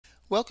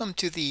Welcome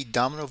to the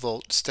Domino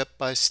Volt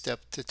step-by-step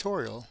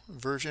tutorial,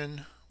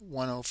 version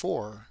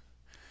 104.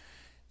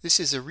 This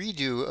is a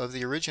redo of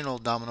the original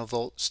Domino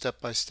Volt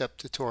step-by-step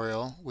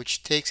tutorial,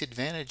 which takes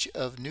advantage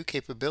of new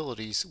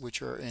capabilities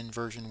which are in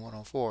version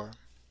 104.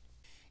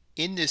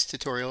 In this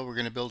tutorial, we're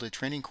going to build a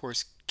training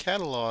course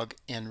catalog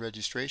and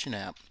registration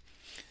app.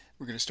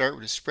 We're going to start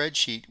with a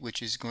spreadsheet,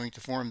 which is going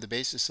to form the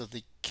basis of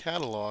the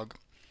catalog,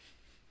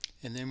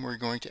 and then we're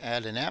going to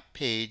add an app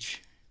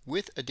page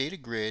with a data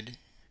grid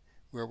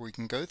where we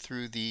can go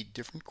through the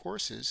different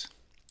courses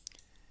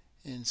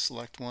and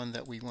select one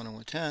that we want to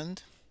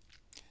attend,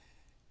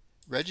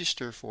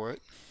 register for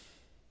it,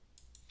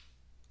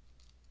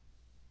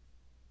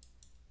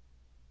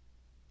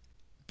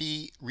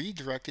 be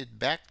redirected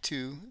back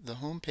to the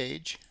home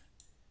page,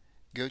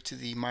 go to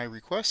the My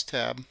Request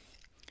tab,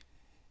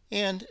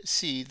 and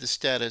see the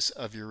status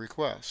of your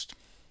request.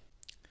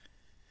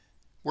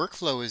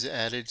 Workflow is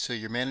added so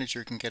your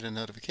manager can get a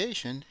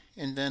notification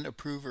and then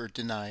approve or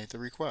deny the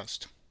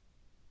request.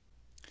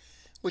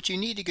 What you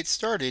need to get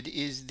started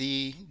is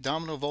the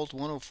Domino Volt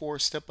 104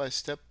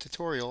 step-by-step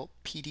tutorial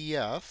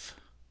PDF,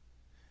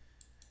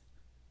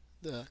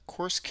 the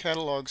course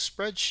catalog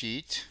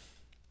spreadsheet,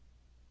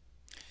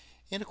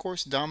 and of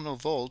course Domino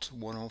Volt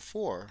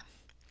 104,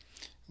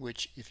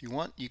 which if you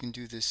want you can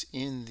do this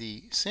in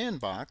the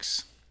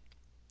sandbox.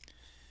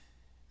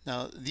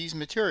 Now these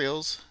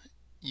materials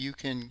you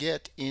can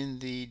get in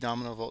the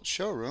Domino Volt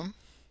Showroom,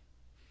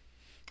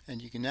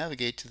 and you can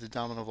navigate to the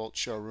Domino Volt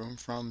Showroom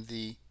from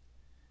the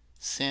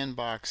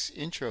sandbox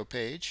intro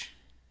page.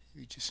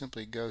 You just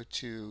simply go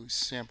to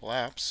sample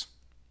apps,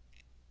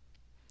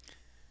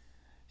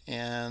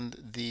 and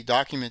the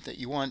document that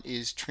you want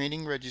is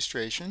training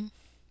registration.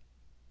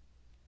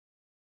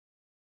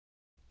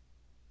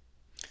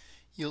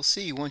 You'll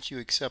see once you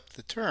accept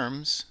the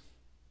terms,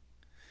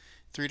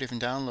 3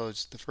 different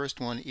downloads. The first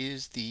one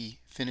is the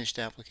finished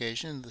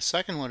application, the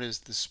second one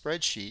is the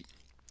spreadsheet,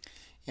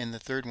 and the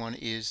third one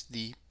is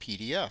the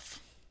PDF.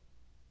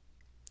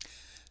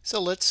 So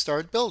let's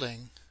start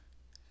building.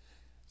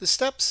 The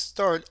steps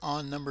start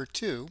on number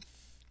 2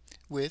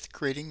 with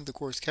creating the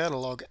course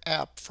catalog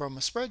app from a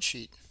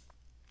spreadsheet.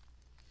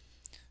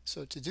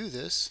 So to do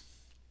this,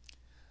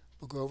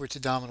 we'll go over to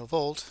Domino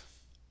Volt,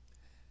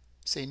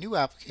 say New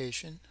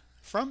Application,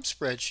 from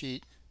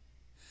Spreadsheet,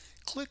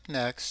 click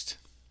Next,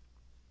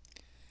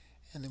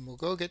 and then we'll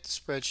go get the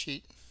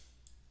spreadsheet,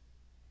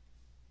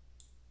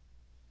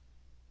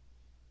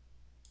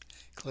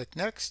 click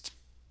Next,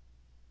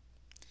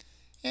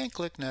 and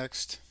click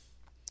Next,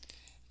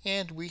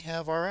 and we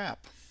have our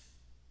app.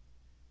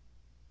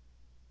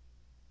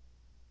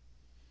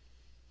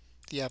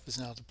 The app is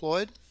now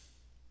deployed.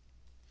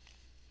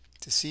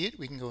 To see it,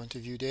 we can go into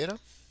View Data.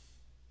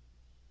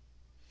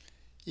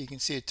 You can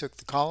see it took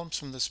the columns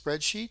from the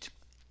spreadsheet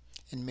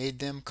and made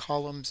them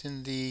columns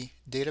in the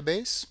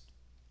database.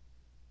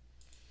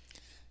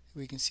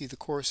 We can see the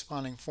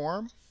corresponding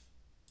form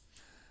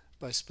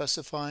by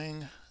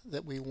specifying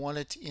that we want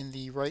it in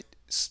the right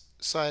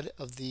side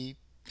of the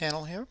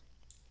panel here,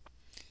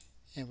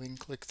 and we can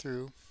click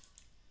through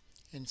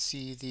and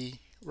see the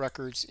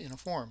records in a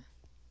form.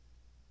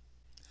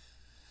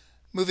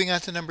 Moving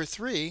on to number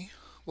 3,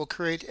 we'll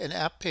create an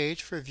app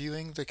page for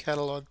viewing the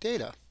catalog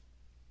data.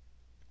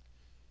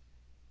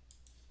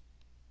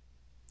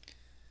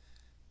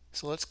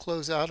 So let's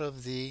close out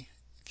of the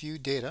View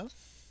Data,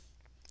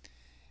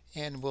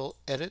 and we'll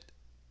edit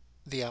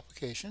the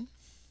application.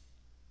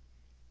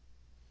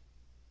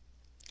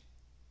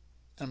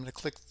 I'm going to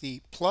click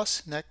the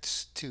plus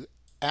next to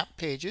App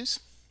Pages,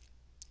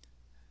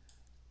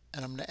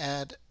 and I'm going to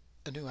add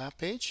a new app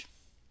page.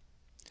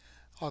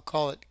 I'll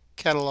call it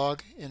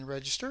Catalog and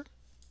Register.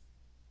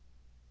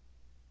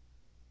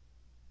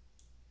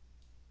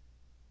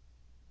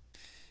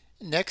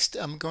 Next,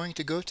 I'm going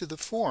to go to the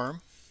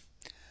form.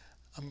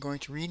 I'm going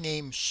to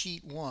rename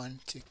Sheet 1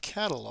 to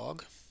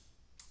Catalog.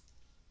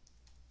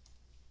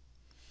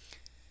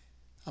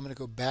 I'm going to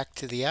go back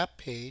to the app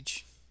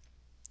page.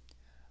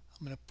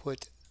 I'm going to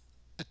put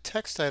a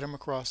text item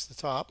across the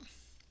top.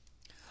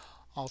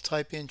 I'll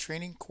type in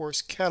Training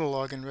Course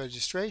Catalog and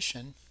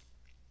Registration,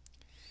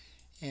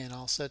 and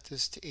I'll set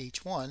this to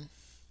H1,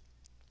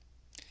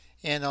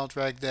 and I'll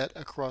drag that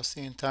across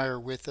the entire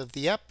width of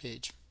the app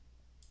page.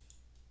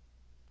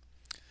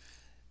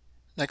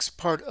 Next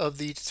part of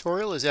the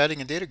tutorial is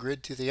adding a data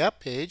grid to the app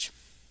page.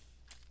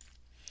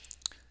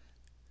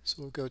 So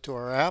we'll go to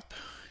our app,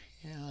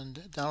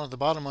 and down at the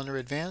bottom under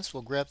Advanced,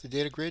 we'll grab the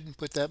data grid and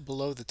put that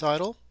below the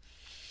title.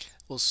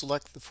 We'll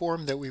select the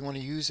form that we want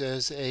to use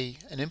as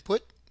an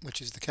input, which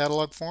is the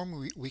catalog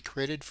form we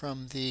created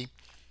from the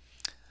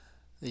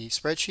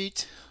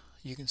spreadsheet.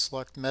 You can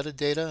select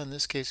metadata. In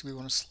this case, we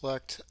want to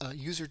select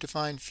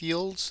user-defined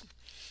fields.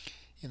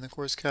 In the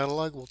course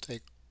catalog, we'll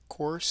take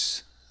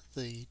course,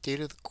 the date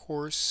of the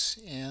course,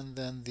 and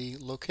then the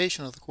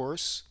location of the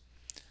course.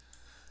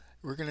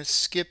 We're going to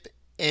skip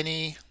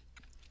any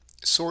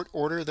sort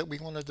order that we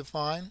want to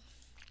define,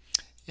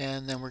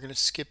 and then we're going to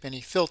skip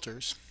any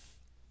filters.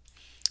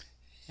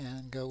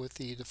 and go with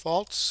the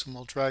defaults, and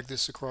we'll drag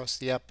this across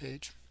the app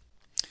page.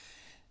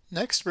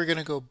 Next, we're going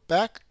to go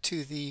back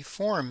to the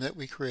form that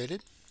we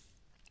created,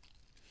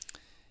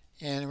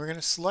 and we're going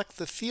to select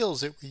the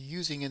fields that we're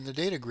using in the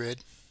data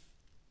grid.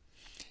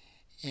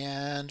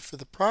 And for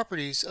the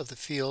properties of the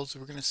fields,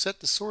 we're going to set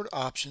the sort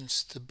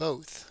options to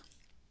both.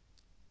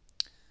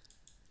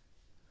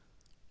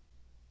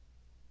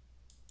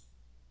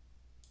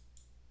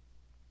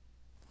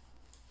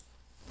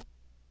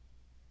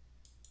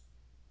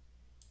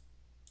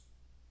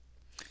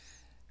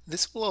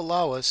 This will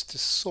allow us to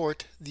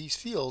sort these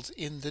fields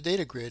in the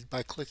data grid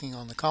by clicking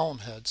on the column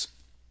heads.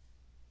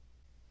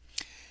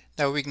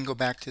 Now we can go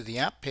back to the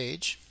app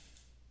page,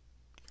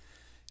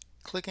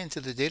 click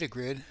into the data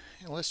grid,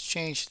 and let's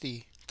change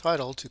the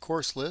title to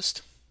course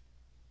list.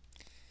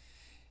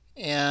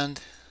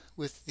 And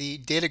with the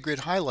data grid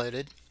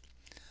highlighted,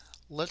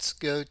 let's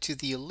go to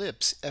the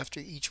ellipse after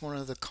each one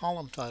of the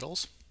column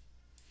titles.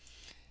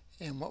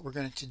 And what we're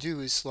going to do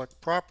is select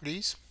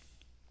properties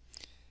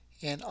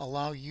and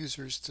allow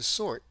users to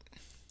sort.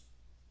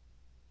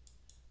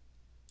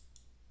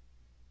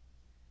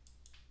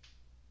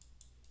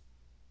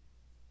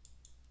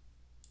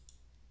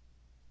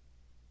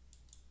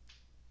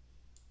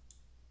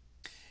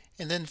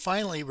 And then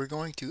finally, we're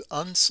going to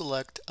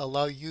unselect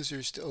allow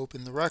users to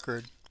open the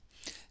record,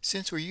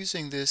 since we're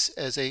using this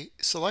as a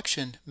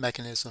selection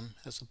mechanism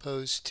as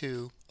opposed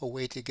to a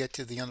way to get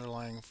to the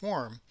underlying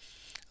form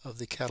of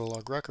the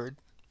catalog record.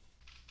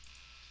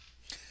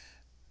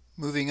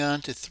 Moving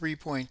on to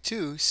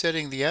 3.2,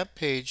 setting the app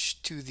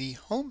page to the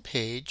home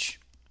page,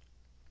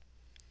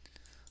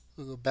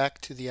 we'll go back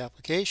to the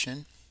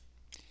application,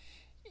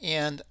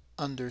 and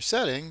under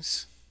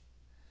settings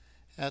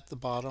at the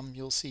bottom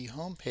you'll see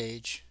home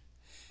page,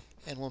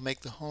 and we'll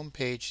make the home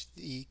page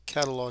the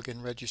catalog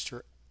and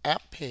register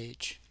app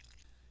page.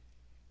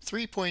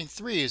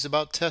 3.3 is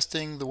about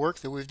testing the work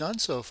that we've done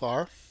so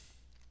far.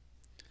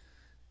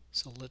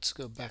 So let's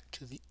go back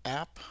to the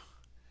app.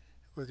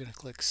 We're going to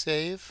click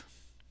Save.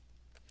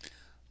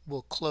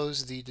 We'll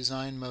close the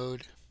design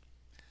mode,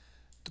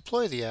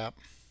 deploy the app,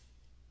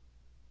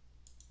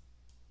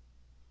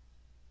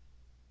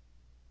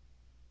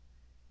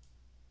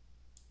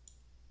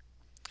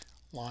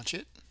 launch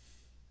it.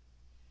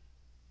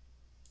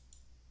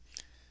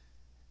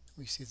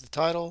 We see the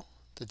title,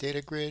 the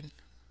data grid,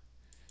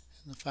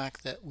 and the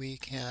fact that we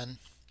can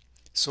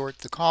sort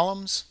the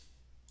columns,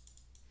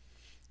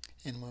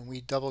 and when we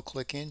double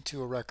click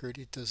into a record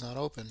it does not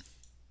open.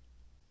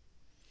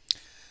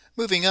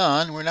 Moving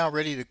on, we're now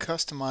ready to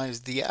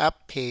customize the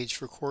app page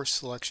for course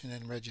selection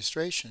and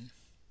registration.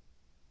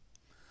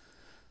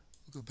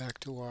 We'll go back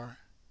to our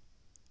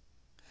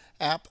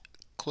app,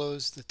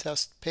 close the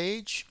test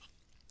page,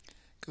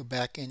 go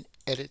back and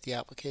edit the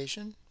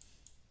application.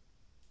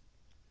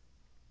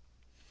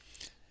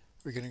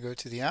 We're going to go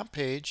to the app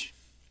page,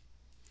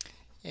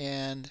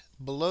 and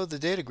below the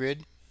data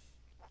grid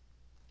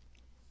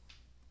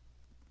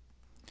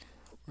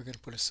we're going to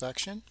put a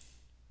section.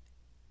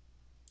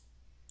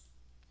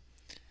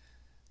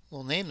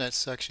 We'll name that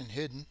section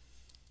Hidden,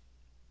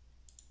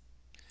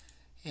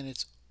 and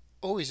it's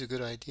always a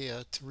good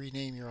idea to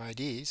rename your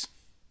IDs.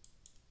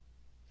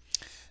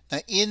 Now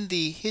in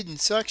the hidden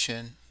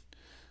section,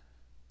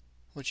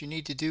 what you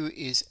need to do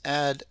is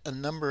add a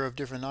number of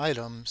different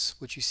items,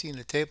 which you see in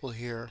the table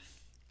here.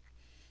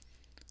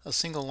 A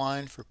single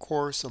line for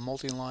course, a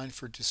multi-line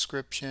for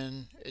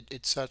description,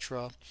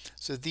 etc.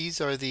 So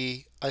these are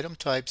the item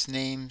types,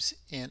 names,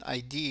 and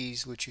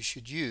IDs which you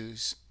should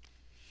use.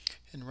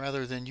 And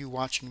rather than you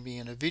watching me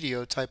in a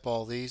video type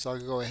all these, I'll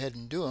go ahead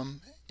and do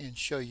them and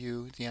show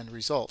you the end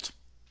result.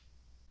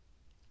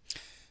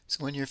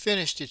 So when you're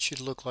finished, it should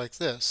look like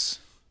this.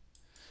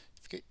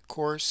 You get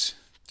course,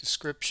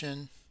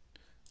 description,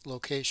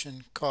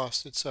 location,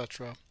 cost,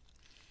 etc.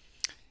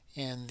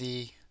 And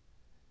the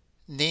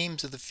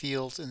names of the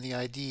fields and the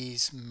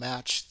IDs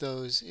match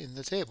those in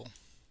the table.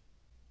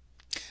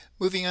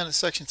 Moving on to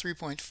section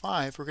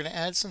 3.5, we're going to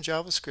add some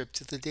JavaScript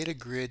to the data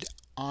grid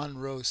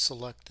on-row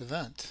select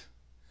event.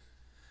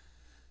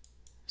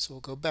 So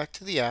we'll go back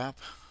to the app,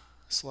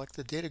 select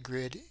the data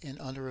grid, and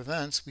under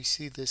events we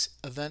see this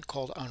event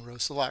called on-row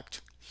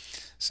select.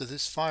 So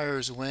this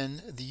fires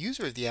when the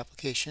user of the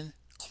application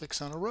clicks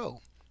on a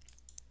row.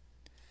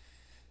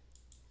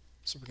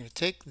 So we're going to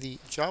take the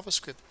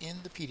JavaScript in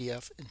the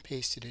PDF and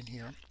paste it in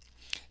here.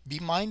 Be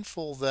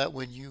mindful that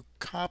when you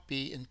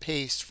copy and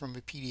paste from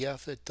a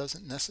PDF, it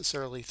doesn't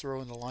necessarily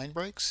throw in the line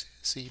breaks,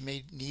 so you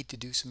may need to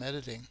do some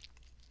editing.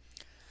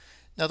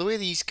 Now the way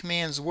these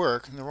commands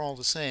work, and they're all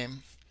the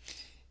same,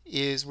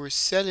 is we're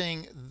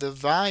setting the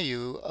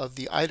value of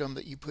the item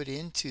that you put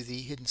into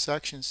the hidden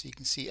section, so you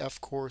can see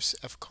F course,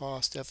 F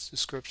cost, F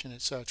description,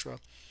 etc.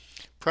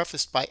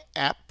 Prefaced by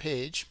app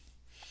page.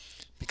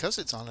 Because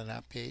it's on an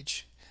app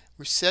page,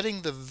 we're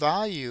setting the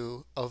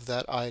value of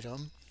that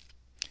item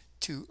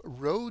to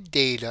row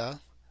data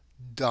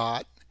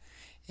dot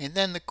and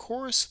then the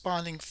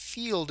corresponding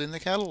field in the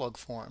catalog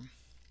form.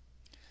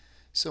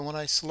 So when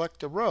I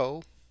select a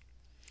row,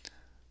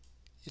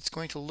 it's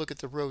going to look at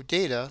the row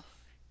data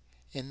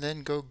and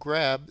then go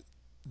grab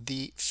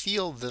the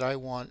field that I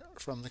want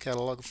from the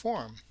catalog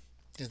form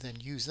and then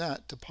use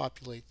that to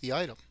populate the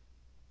item.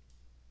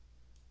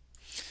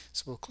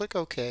 So we'll click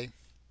OK.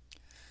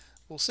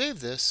 We'll save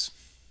this.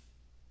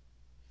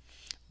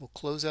 We'll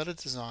close out a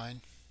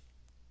design,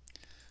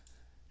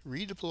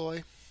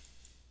 redeploy,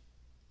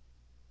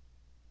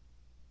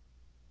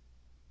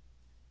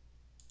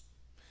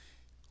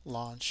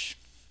 launch,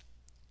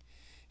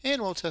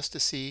 and we'll test to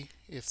see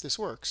if this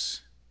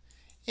works.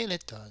 And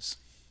it does.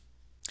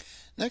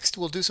 Next,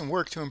 we'll do some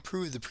work to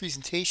improve the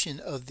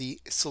presentation of the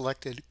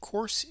selected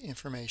course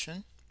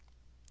information.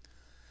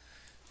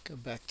 Go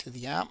back to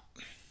the app,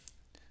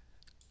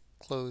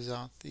 close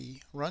out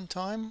the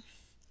runtime,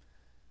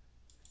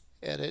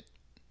 edit,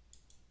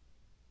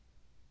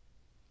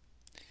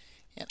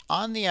 and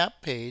on the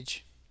app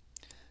page,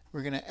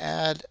 we're going to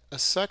add a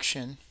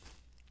section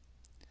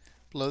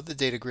below the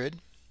data grid,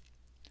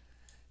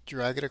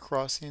 drag it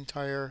across the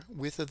entire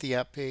width of the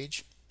app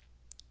page,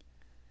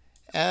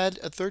 add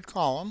a third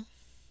column,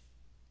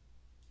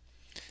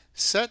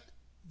 set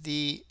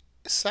the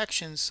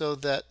section so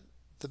that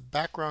the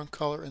background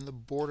color and the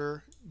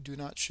border do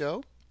not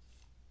show.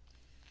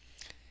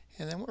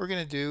 And then what we're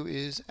going to do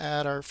is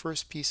add our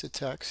first piece of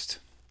text.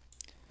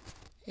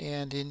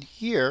 And in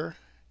here,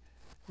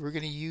 we're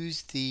going to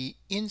use the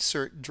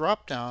insert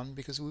drop-down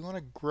because we want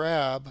to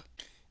grab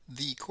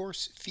the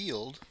course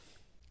field,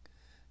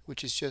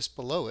 which is just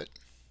below it.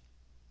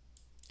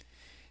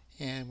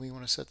 And we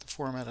want to set the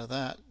format of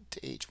that to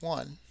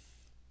H1.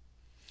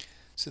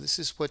 So this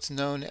is what's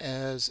known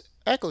as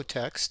echo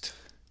text.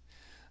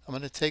 I'm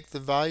going to take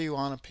the value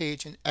on a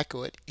page and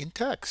echo it in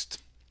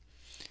text.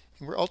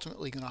 And we're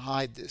ultimately going to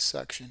hide this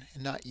section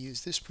and not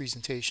use this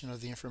presentation of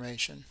the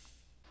information.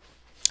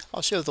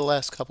 I'll show the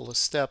last couple of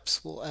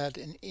steps. We'll add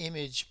an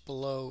image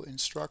below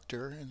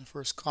instructor in the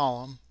first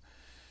column.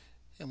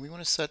 And we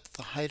want to set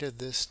the height of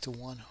this to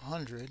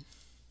 100.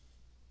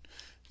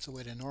 It's a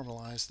way to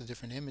normalize the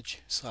different image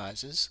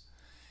sizes.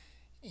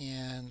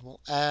 And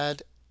we'll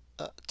add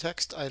a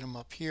text item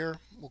up here.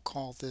 We'll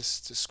call this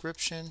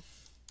description.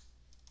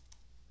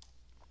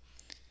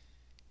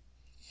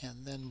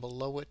 And then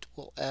below it,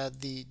 we'll add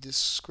the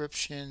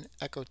description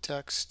echo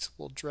text.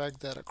 We'll drag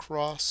that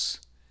across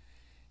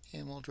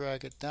and we'll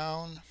drag it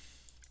down.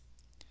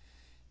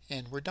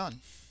 And we're done.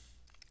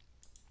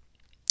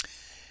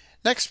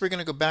 Next, we're going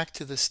to go back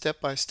to the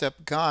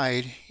step-by-step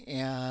guide.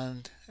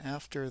 And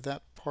after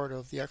that part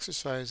of the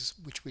exercise,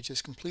 which we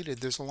just completed,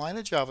 there's a line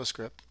of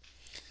JavaScript.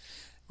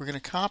 We're going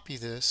to copy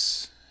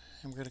this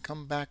and we're going to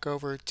come back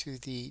over to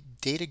the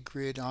data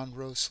grid on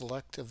row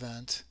select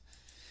event,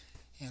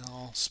 and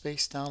I'll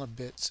space down a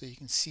bit so you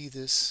can see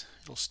this.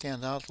 It'll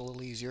stand out a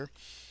little easier.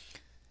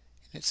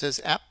 And it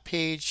says app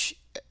page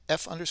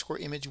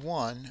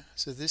f_image1.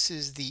 So this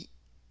is the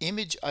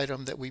image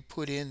item that we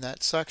put in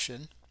that section.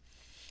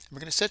 And we're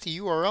going to set the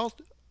URL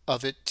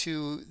of it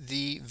to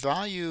the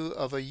value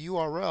of a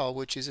URL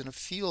which is in a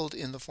field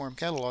in the form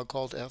catalog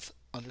called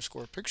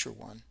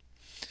f_picture1.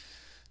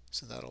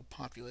 So that'll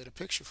populate a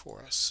picture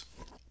for us.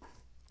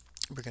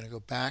 We're going to go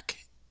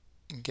back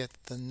and get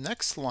the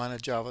next line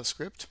of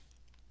JavaScript.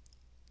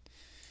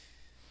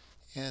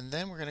 And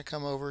then we're going to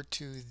come over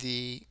to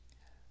the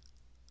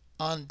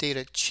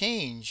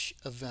onDataChange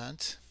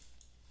event.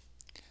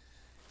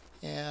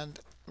 And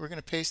we're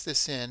going to paste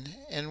this in.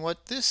 And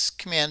what this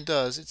command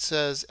does, it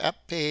says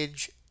app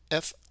page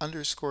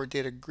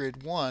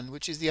f_datagrid1,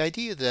 which is the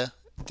ID of the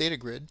data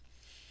grid.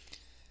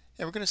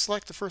 And we're going to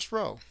select the first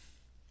row.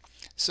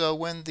 So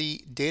when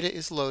the data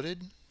is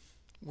loaded,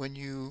 when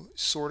you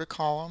sort a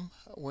column,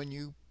 when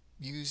you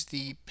use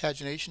the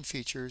pagination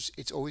features,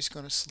 it's always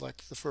going to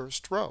select the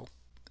first row.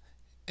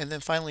 And then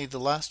finally, the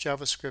last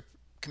JavaScript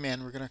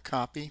command we're going to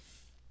copy,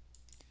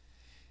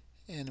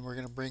 and we're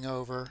going to bring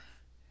over,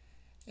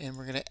 and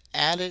we're going to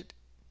add it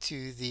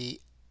to the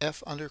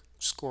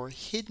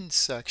f_hidden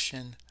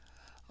section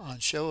on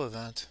show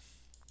event.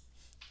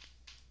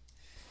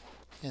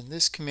 And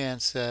this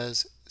command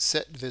says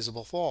set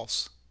visible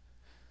false.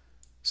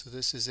 So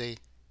this is a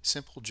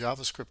simple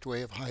JavaScript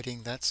way of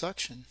hiding that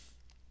section.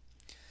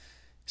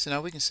 So now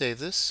we can save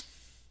this,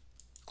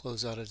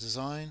 close out a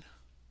design,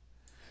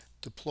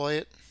 deploy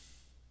it,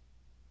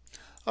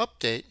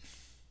 update,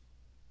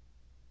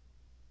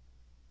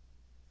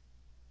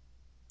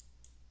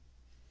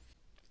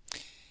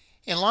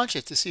 and launch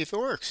it to see if it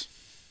works.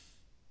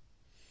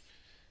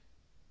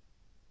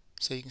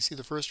 So you can see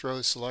the first row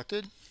is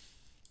selected.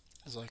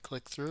 As I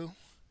click through,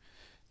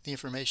 the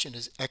information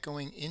is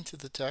echoing into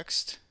the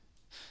text.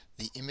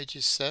 The image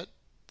is set,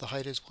 the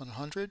height is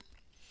 100,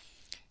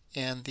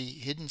 and the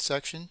hidden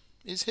section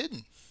is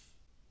hidden.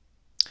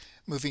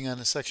 Moving on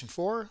to section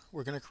 4,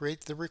 we're going to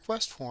create the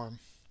request form.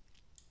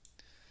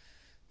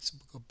 So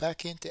we'll go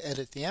back in to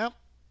edit the app.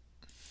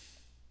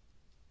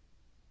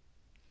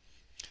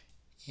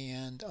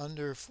 And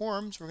under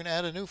forms, we're going to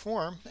add a new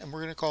form, and we're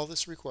going to call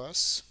this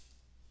requests.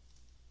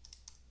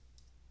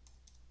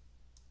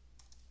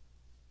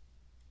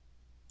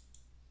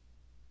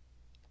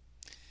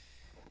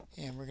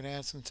 And we're going to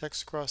add some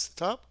text across the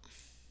top.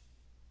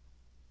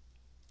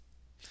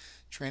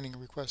 training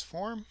request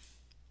form,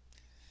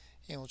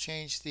 and we'll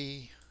change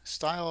the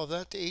style of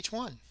that to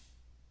H1.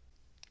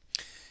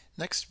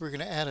 Next, we're going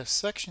to add a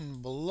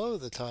section below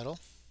the title.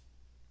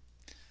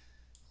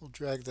 We'll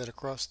drag that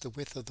across the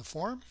width of the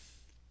form,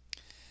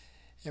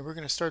 and we're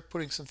going to start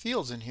putting some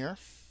fields in here.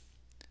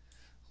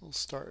 We'll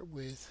start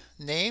with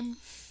name,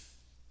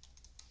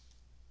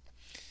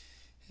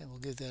 and we'll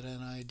give that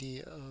an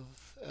ID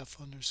of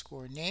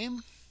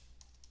f_name.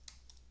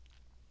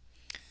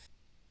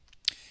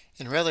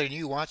 And rather than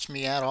you watch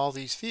me add all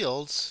these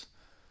fields,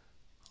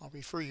 I'll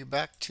refer you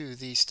back to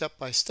the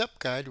step-by-step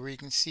guide where you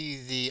can see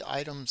the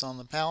items on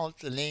the palette,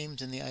 the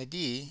names, and the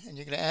ID, and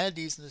you're going to add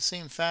these in the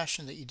same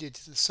fashion that you did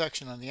to the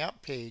section on the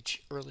app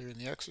page earlier in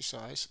the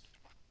exercise.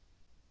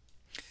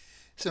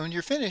 So when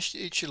you're finished,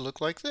 it should look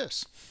like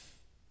this.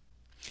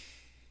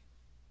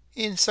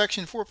 In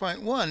section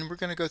 4.1, we're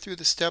going to go through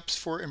the steps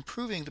for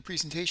improving the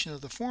presentation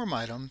of the form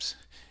items,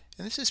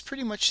 and this is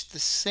pretty much the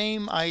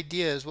same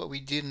idea as what we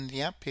did in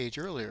the app page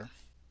earlier.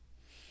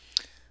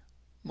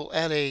 We'll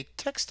add a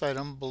text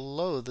item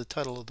below the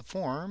title of the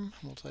form.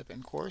 We'll type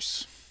in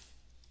course.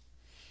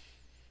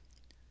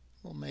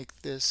 We'll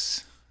make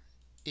this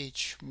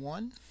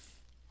H1.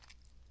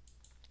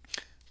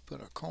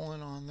 Put a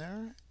colon on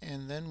there,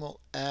 and then we'll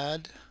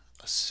add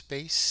a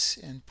space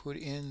and put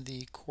in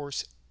the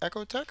course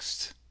echo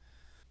text.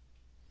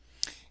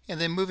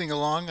 And then moving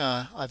along,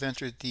 I've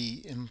entered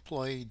the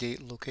employee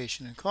date,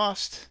 location, and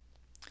cost.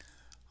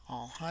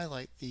 I'll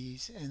highlight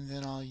these, and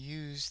then I'll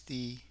use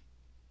the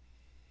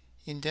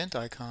indent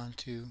icon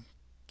to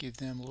give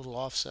them a little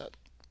offset.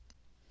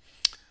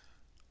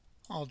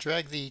 I'll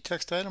drag the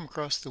text item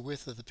across the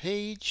width of the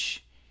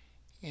page,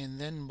 and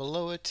then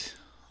below it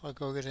I'll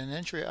go get an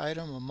entry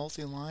item, a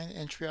multi-line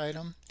entry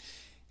item,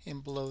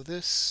 and below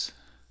this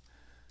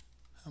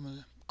I'm going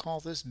to call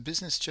this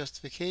business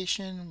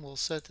justification. We'll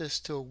set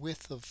this to a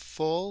width of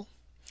full,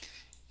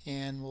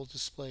 and we'll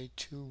display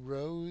 2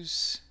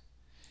 rows,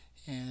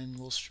 and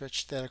we'll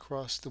stretch that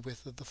across the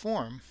width of the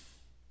form.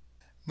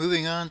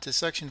 Moving on to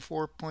section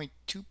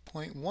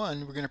 4.2.1,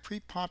 we're going to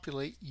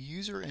pre-populate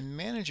user and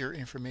manager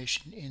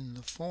information in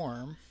the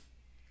form.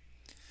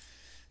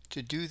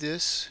 To do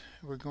this,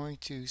 we're going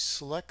to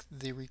select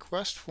the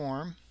request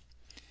form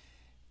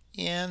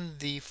and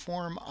the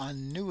form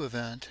on new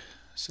event.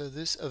 So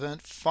this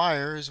event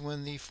fires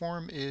when the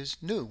form is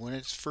new, when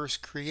it's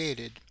first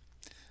created.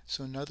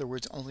 So in other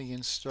words, only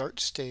in start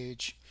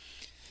stage.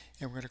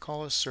 And we're going to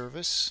call a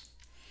service,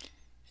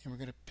 and we're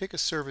going to pick a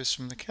service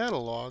from the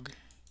catalog.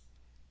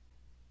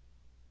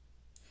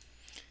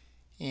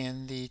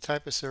 And the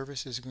type of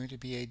service is going to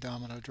be a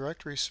Domino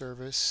directory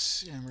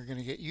service, and we're going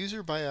to get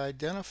user by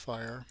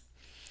identifier,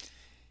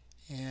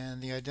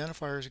 and the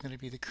identifier is going to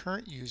be the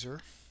current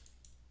user.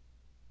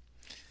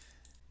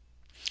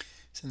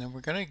 So then we're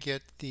going to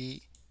get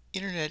the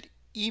internet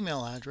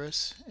email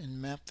address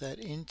and map that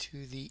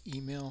into the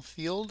email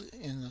field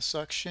in the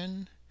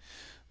section.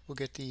 We'll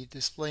get the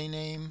display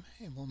name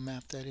and we'll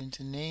map that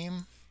into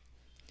name,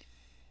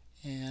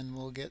 and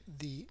we'll get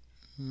the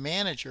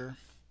manager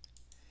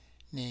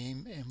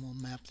name and we'll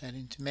map that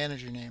into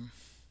manager name.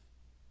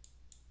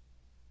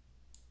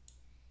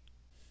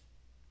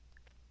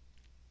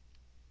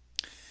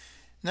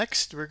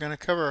 Next, we're going to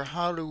cover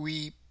how do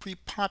we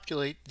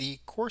pre-populate the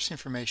course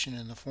information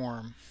in the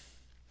form.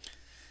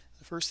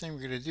 The first thing we're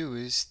going to do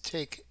is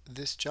take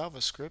this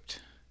JavaScript,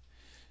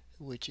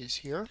 which is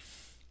here,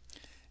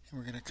 and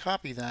we're going to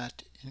copy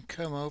that and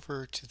come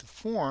over to the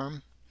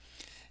form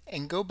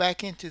and go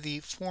back into the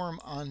form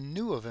on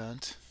new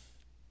event,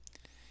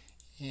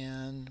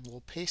 and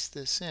we'll paste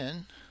this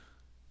in.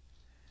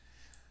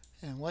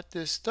 And what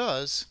this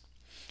does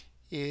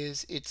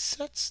is it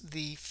sets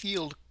the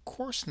field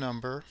course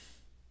number,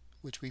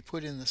 which we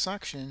put in the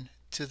section,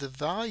 to the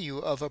value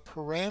of a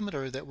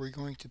parameter that we're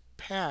going to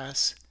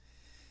pass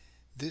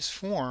this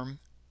form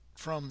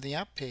from the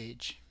app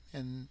page,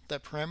 and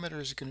that parameter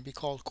is going to be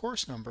called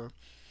course number.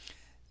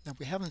 Now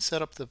we haven't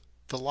set up the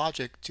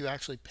logic to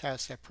actually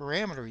pass that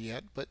parameter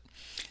yet, but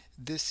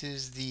this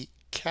is the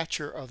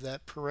catcher of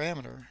that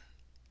parameter.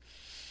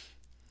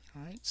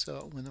 Alright,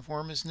 so when the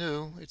form is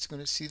new, it's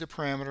going to see the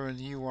parameter in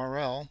the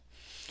URL,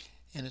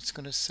 and it's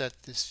going to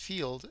set this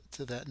field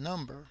to that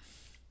number,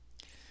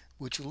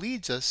 which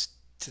leads us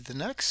to the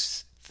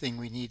next thing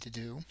we need to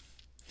do.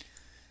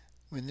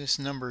 When this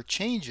number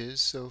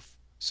changes,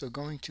 so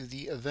going to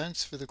the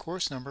events for the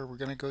course number, we're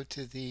going to go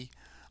to the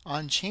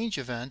onChange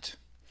event,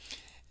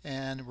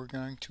 and we're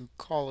going to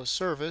call a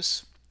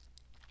service,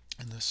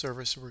 and the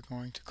service we're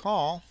going to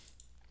call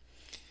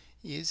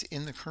is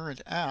in the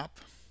current app.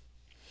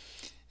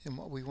 And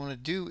what we want to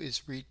do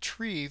is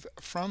retrieve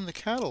from the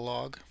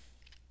catalog,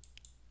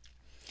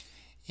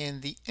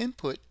 and the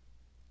input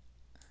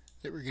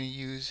that we're going to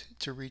use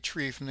to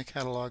retrieve from the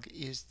catalog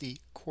is the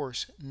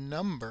course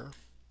number.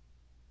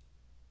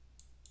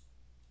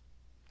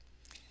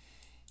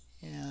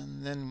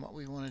 And then what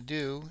we want to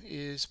do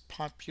is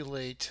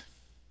populate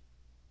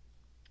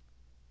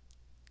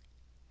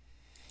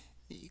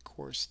the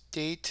course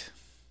date,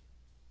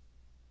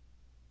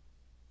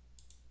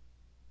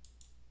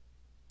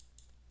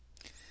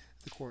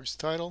 the course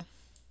title,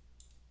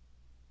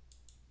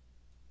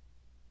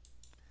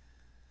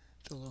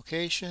 the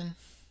location,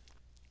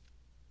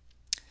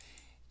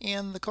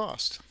 and the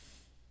cost.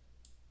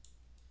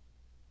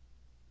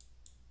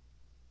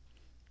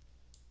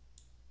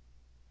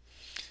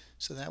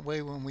 So that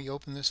way when we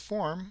open this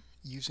form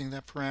using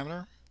that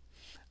parameter,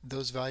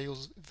 those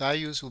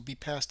values will be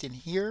passed in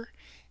here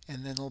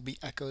and then they'll be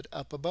echoed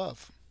up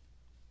above.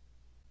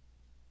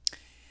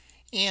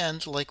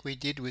 And like we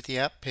did with the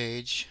app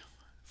page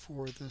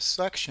for the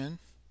section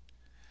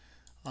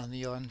on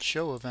the on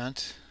show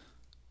event,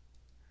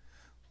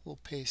 we'll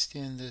paste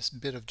in this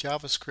bit of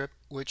JavaScript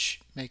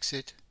which makes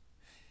it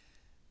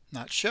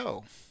not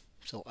show.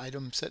 So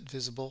item set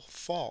visible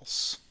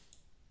false.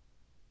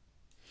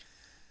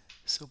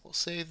 So we'll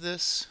save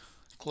this,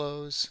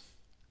 close,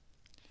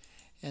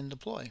 and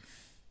deploy.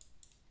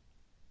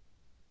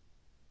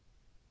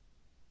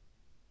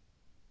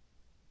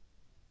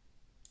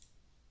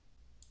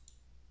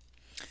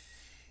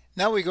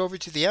 Now we go over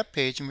to the app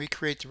page and we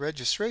create the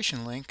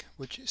registration link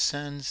which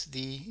sends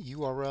the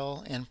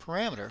URL and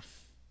parameter.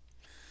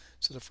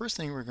 So the first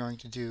thing we're going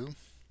to do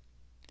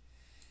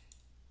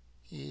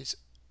is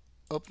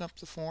open up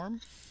the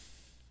form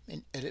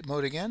in edit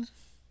mode again,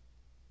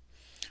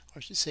 or I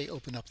should say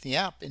open up the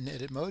app in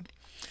edit mode,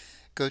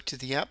 go to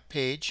the app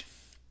page,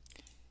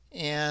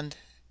 and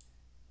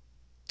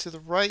to the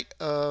right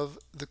of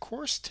the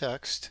course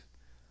text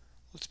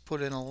let's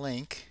put in a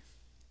link,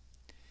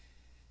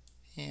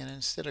 and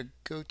instead of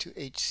go to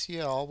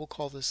HCL we'll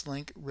call this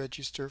link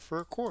register for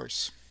a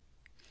course.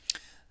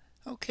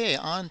 Okay,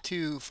 on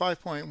to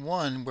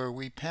 5.1 where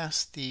we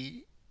pass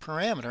the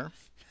parameter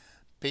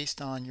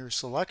based on your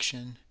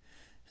selection.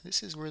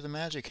 This is where the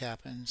magic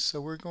happens. So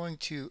we're going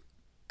to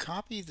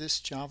copy this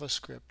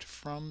JavaScript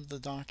from the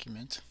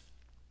document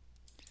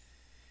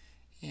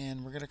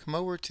and we're going to come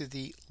over to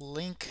the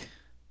link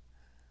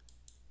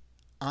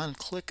on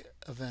click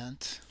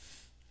event,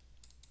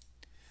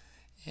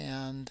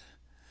 and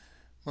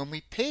when we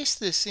paste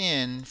this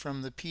in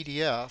from the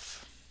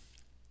PDF,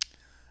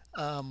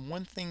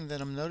 one thing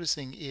that I'm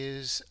noticing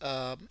is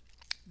the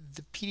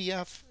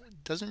PDF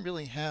doesn't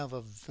really have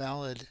a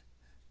valid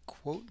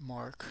quote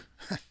mark.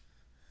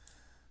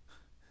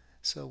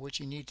 So what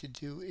you need to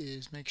do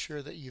is make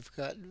sure that you've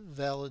got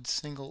valid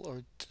single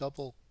or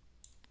double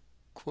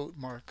quote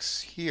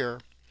marks here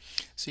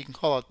so you can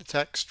call out the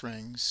text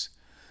strings.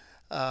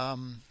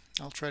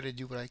 I'll try to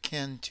do what I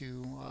can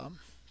to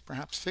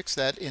perhaps fix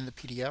that in the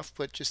PDF,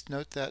 but just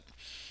note that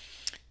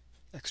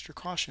extra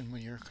caution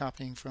when you're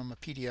copying from a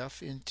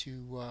PDF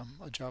into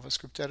a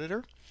JavaScript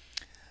editor.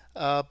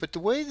 But the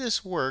way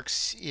this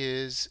works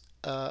is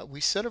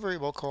we set a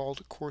variable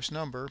called course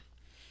number,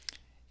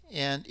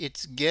 and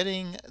it's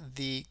getting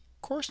the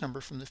course number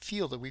from the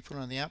field that we put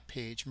on the app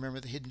page. Remember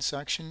the hidden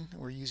section?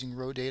 We're using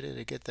row data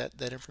to get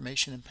that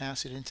information and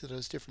pass it into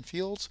those different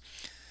fields.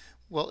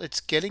 Well, it's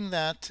getting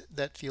that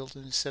field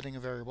and setting a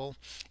variable,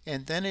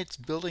 and then it's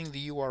building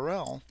the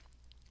URL.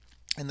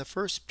 And the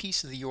first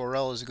piece of the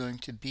URL is going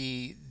to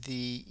be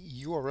the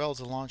URL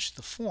to launch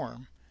the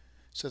form,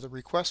 so the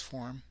request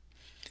form.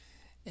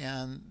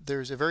 And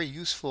there's a very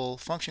useful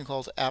function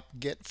called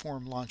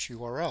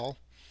app-get-form-launch-URL.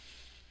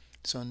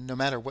 So no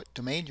matter what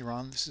domain you're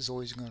on, this is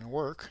always going to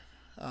work.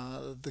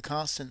 The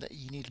constant that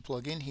you need to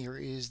plug in here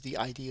is the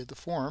ID of the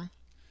form.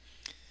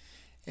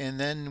 And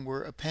then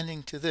we're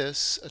appending to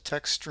this a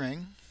text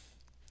string,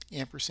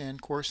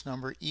 ampersand course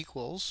number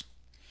equals.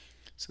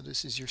 So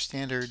this is your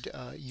standard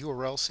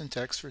URL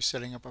syntax for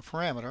setting up a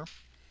parameter.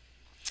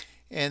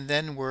 And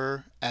then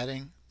we're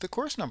adding the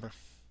course number.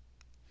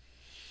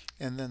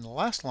 And then the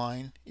last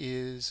line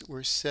is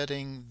we're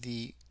setting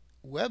the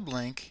web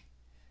link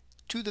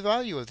to the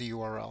value of the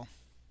URL.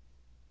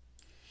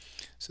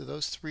 So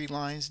those three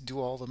lines do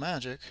all the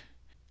magic.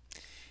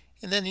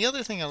 And then the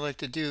other thing I like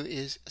to do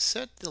is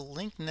set the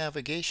link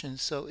navigation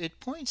so it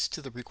points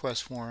to the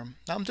request form.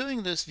 Now I'm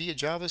doing this via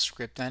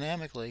JavaScript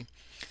dynamically,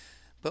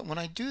 but when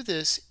I do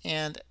this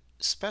and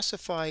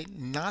specify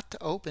not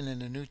to open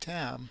in a new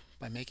tab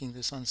by making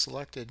this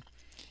unselected,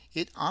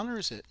 it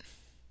honors it.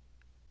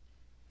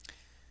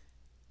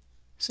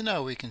 So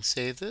now we can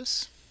save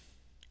this,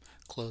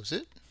 close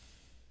it,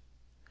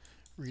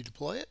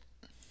 redeploy it,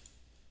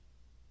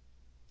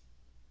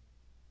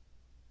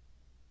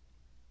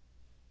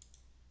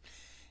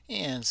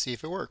 and see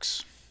if it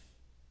works.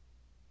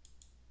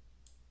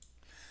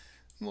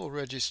 We'll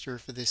register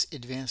for this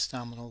advanced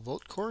Domino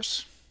Volt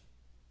course.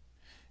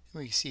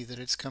 We see that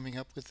it's coming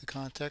up with the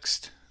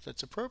context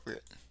that's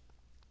appropriate.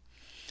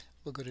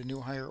 We'll go to New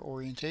Hire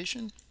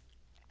Orientation.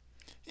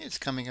 It's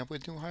coming up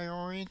with New Hire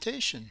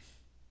Orientation.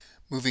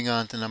 Moving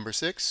on to number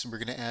 6, we're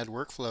going to add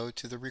workflow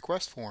to the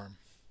request form.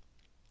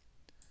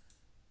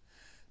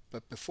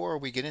 But before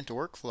we get into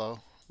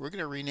workflow, we're going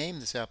to rename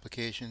this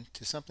application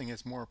to something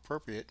that's more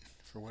appropriate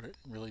for what it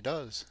really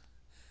does.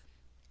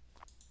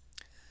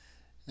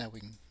 Now we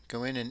can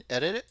go in and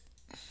edit it.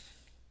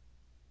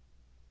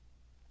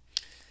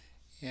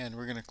 And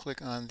we're going to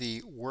click on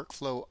the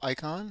workflow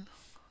icon,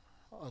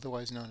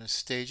 otherwise known as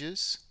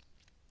stages.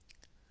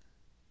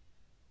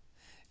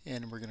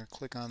 and we're going to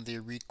click on the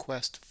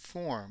request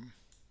form.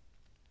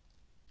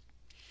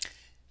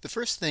 The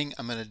first thing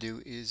I'm going to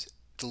do is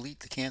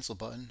delete the cancel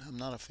button. I'm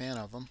not a fan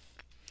of them.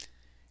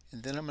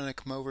 And then I'm going to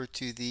come over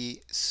to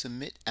the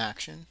submit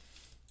action,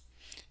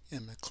 and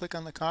I'm going to click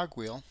on the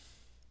cogwheel,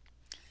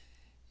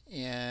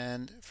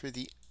 and for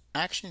the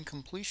action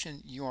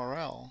completion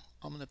URL,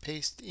 I'm going to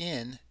paste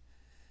in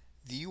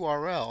the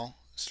URL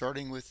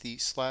starting with the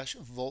 /volt.-apps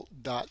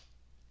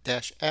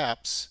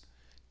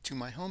to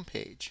my home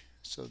page.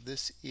 So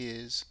this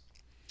is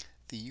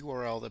the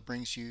URL that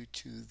brings you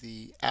to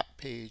the app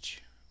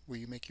page where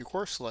you make your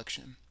course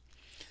selection.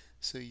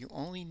 So you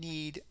only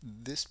need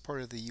this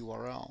part of the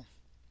URL.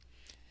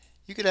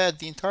 You could add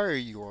the entire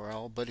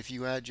URL, but if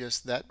you add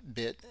just that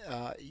bit,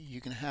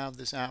 you can have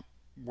this app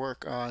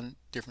work on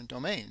different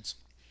domains.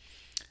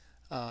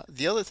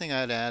 The other thing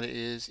I'd add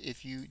is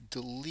if you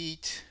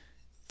delete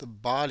the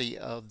body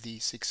of the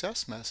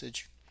success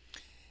message,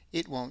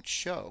 it won't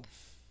show.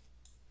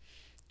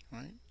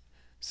 Right?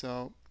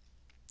 So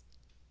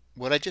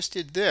what I just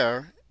did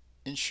there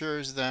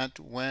ensures that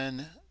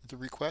when the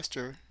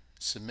requester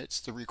submits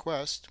the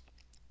request,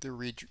 they're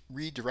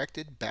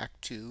redirected back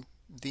to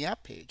the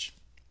app page.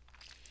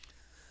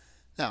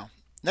 Now,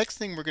 next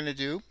thing we're going to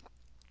do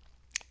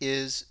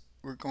is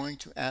we're going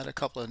to add a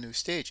couple of new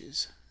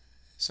stages.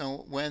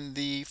 So when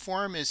the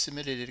form is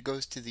submitted, it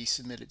goes to the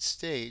submitted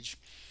stage,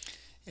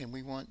 and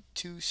we want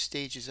two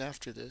stages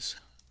after this: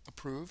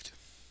 approved,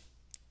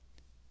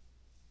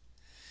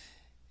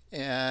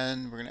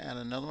 and we're going to add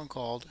another one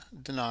called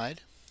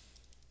denied.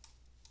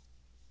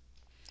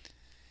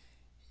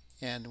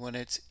 And when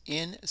it's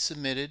in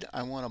submitted,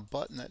 I want a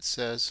button that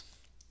says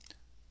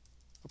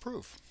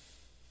approve.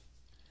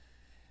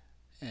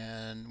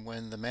 And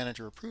when the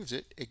manager approves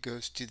it, it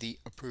goes to the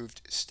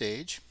approved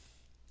stage.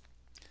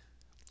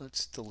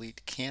 Let's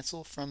delete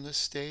cancel from this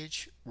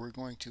stage. We're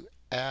going to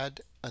add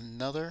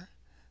another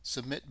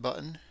submit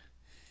button,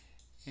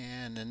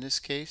 and in this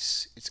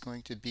case it's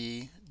going to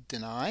be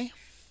deny.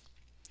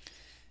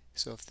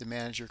 So if the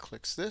manager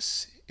clicks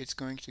this, it's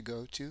going to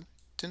go to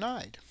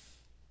denied.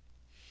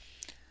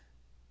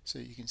 So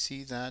you can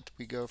see that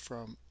we go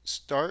from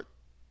start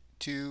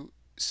to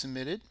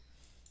submitted.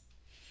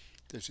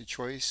 There's a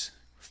choice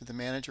for the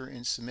manager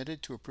in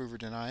submitted to approve or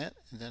deny it,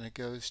 and then it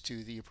goes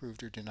to the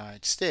approved or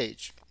denied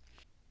stage.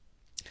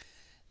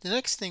 The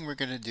next thing we're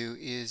going to do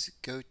is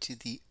go to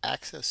the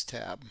Access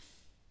tab,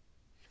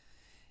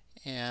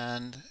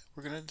 and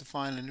we're going to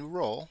define a new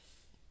role.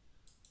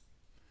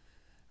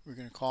 We're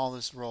going to call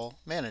this role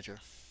Manager.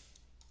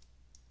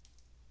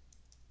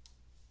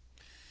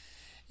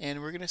 And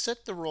we're going to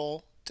set the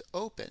role to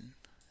open.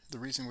 The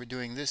reason we're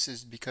doing this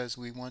is because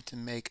we want to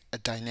make a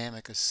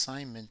dynamic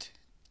assignment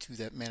to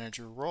that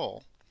manager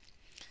role.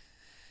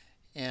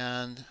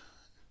 And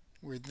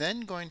we're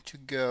then going to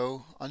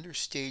go under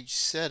stage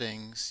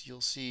settings. You'll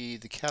see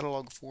the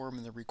catalog form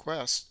and the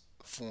request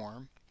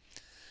form.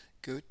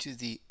 Go to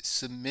the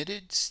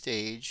submitted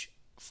stage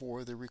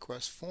for the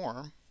request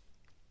form,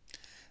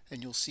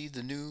 and you'll see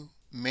the new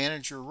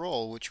manager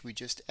role which we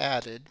just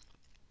added.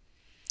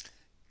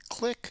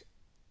 Click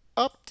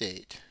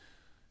update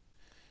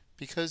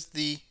because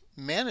the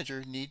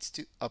manager needs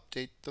to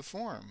update the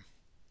form.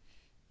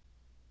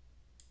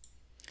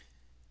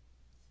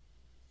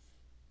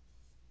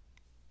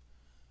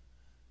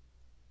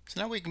 So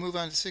now we can move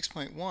on to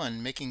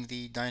 6.1, making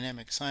the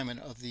dynamic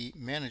assignment of the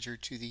manager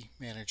to the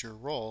manager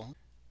role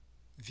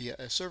via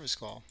a service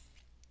call.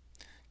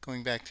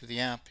 Going back to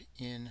the app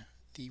in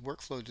the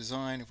workflow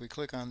design, if we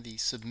click on the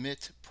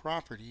submit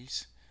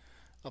properties,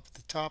 up at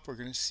the top we're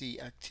going to see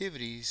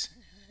activities,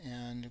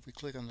 and if we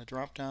click on the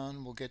drop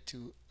down we'll get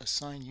to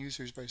assign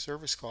users by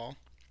service call.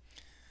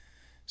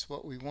 So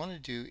what we want to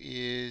do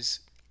is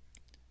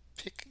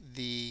pick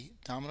the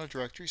Domino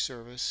directory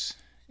service,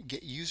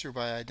 get user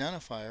by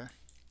identifier,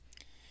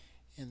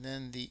 and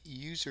then the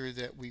user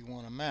that we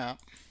want to map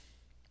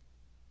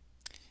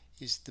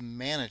is the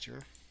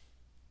manager,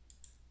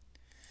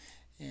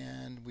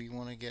 and we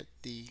want to get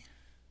the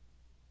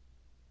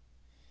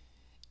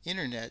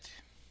internet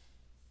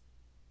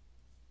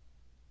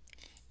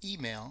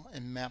email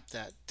and map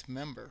that to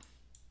member.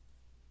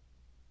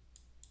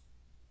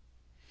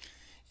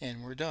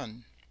 And we're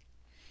done.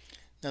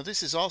 Now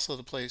this is also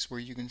the place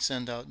where you can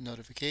send out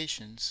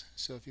notifications.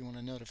 So if you want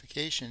a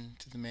notification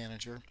to the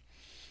manager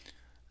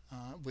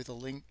with a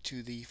link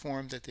to the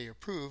form that they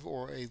approve,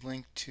 or a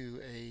link to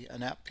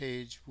an app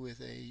page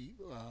with a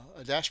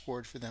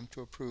dashboard for them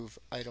to approve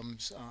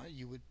items,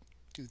 you would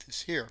do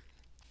this here.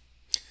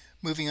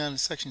 Moving on to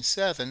section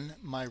 7,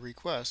 My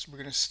Request, we're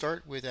going to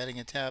start with adding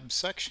a tab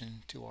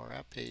section to our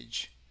app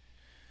page.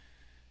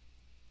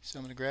 So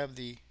I'm going to grab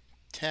the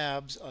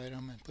tabs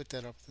item and put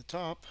that up at the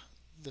top.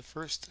 The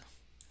first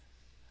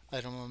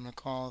item I'm going to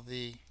call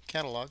the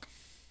catalog,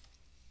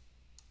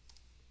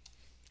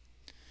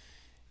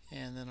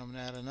 and then I'm going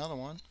to add another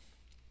one,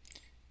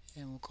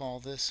 and we'll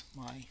call this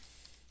My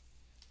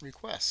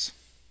Requests.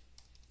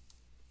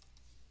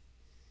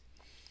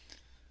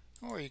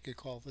 Or you could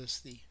call this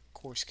the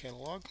course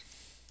catalog.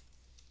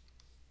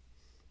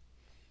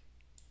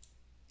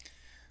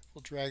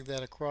 We'll drag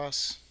that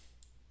across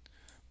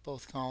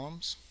both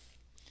columns.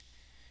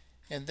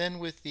 And then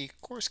with the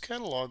course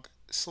catalog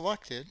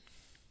selected,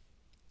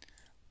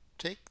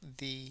 take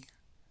the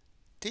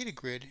data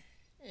grid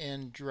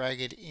and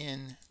drag it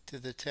in to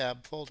the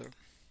tab folder.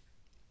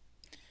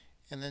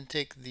 And then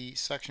take the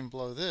section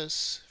below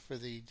this for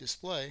the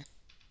display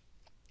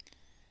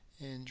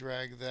and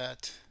drag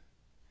that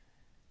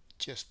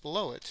just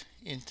below it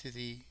into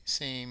the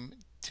same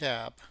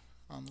tab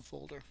on the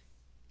folder.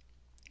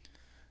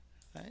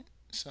 Right,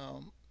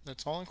 so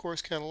that's all in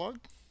course catalog.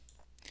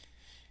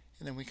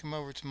 And then we come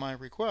over to my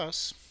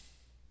requests,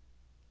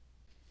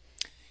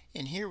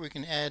 and here we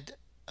can add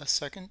a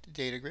second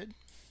data grid.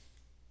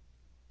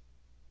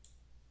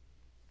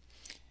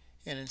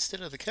 And instead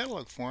of the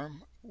catalog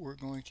form, we're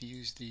going to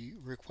use the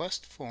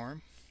request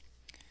form,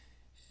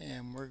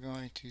 and we're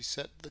going to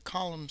set the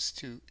columns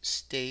to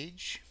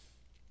stage,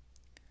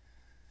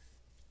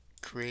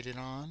 created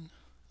on,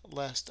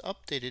 last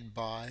updated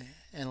by,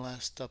 and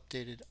last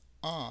updated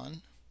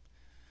on.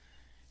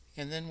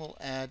 And then we'll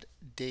add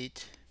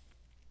date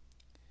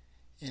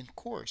and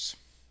course.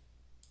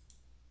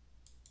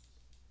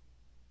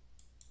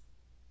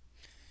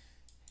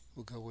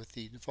 We'll go with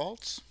the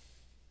defaults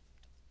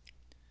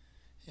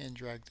and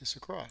drag this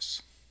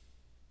across.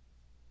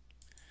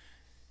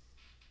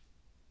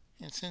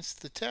 And since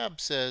the tab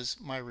says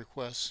my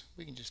requests,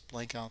 we can just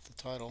blank out the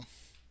title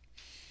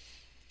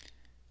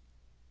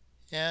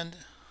and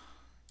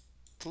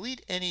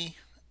delete any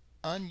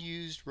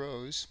unused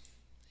rows.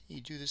 You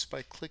do this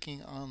by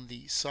clicking on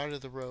the side of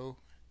the row,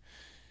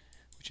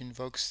 which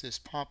invokes this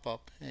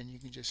pop-up, and you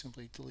can just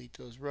simply delete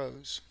those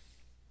rows.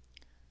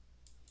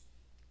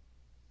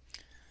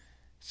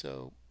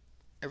 So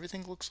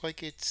everything looks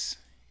like it's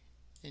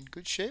in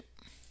good shape.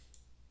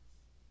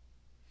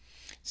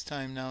 It's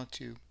time now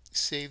to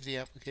save the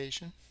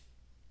application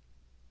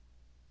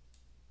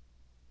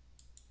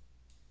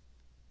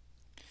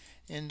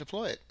and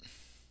deploy it.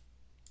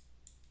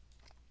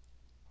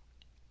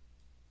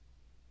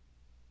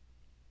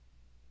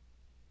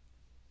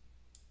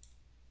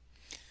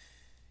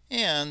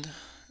 And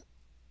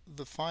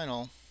the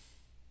final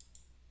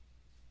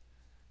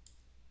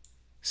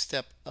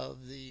step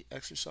of the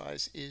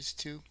exercise is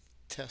to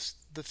test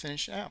the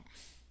finished app.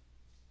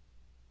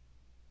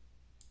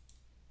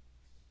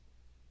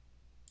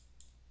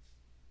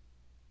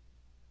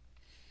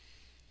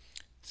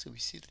 So we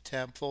see the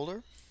tab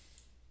folder.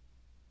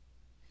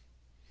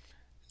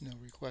 No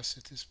requests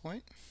at this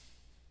point.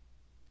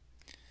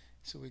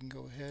 So we can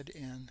go ahead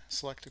and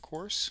select a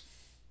course.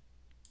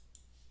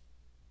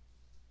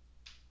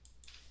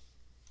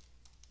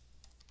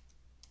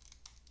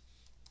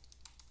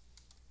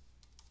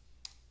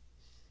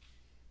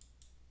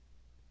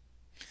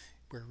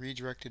 We're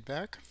redirected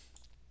back,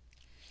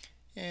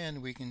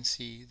 and we can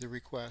see the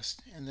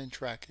request and then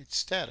track its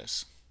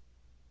status.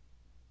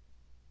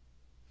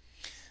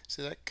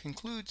 So that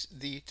concludes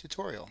the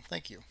tutorial.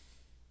 Thank you.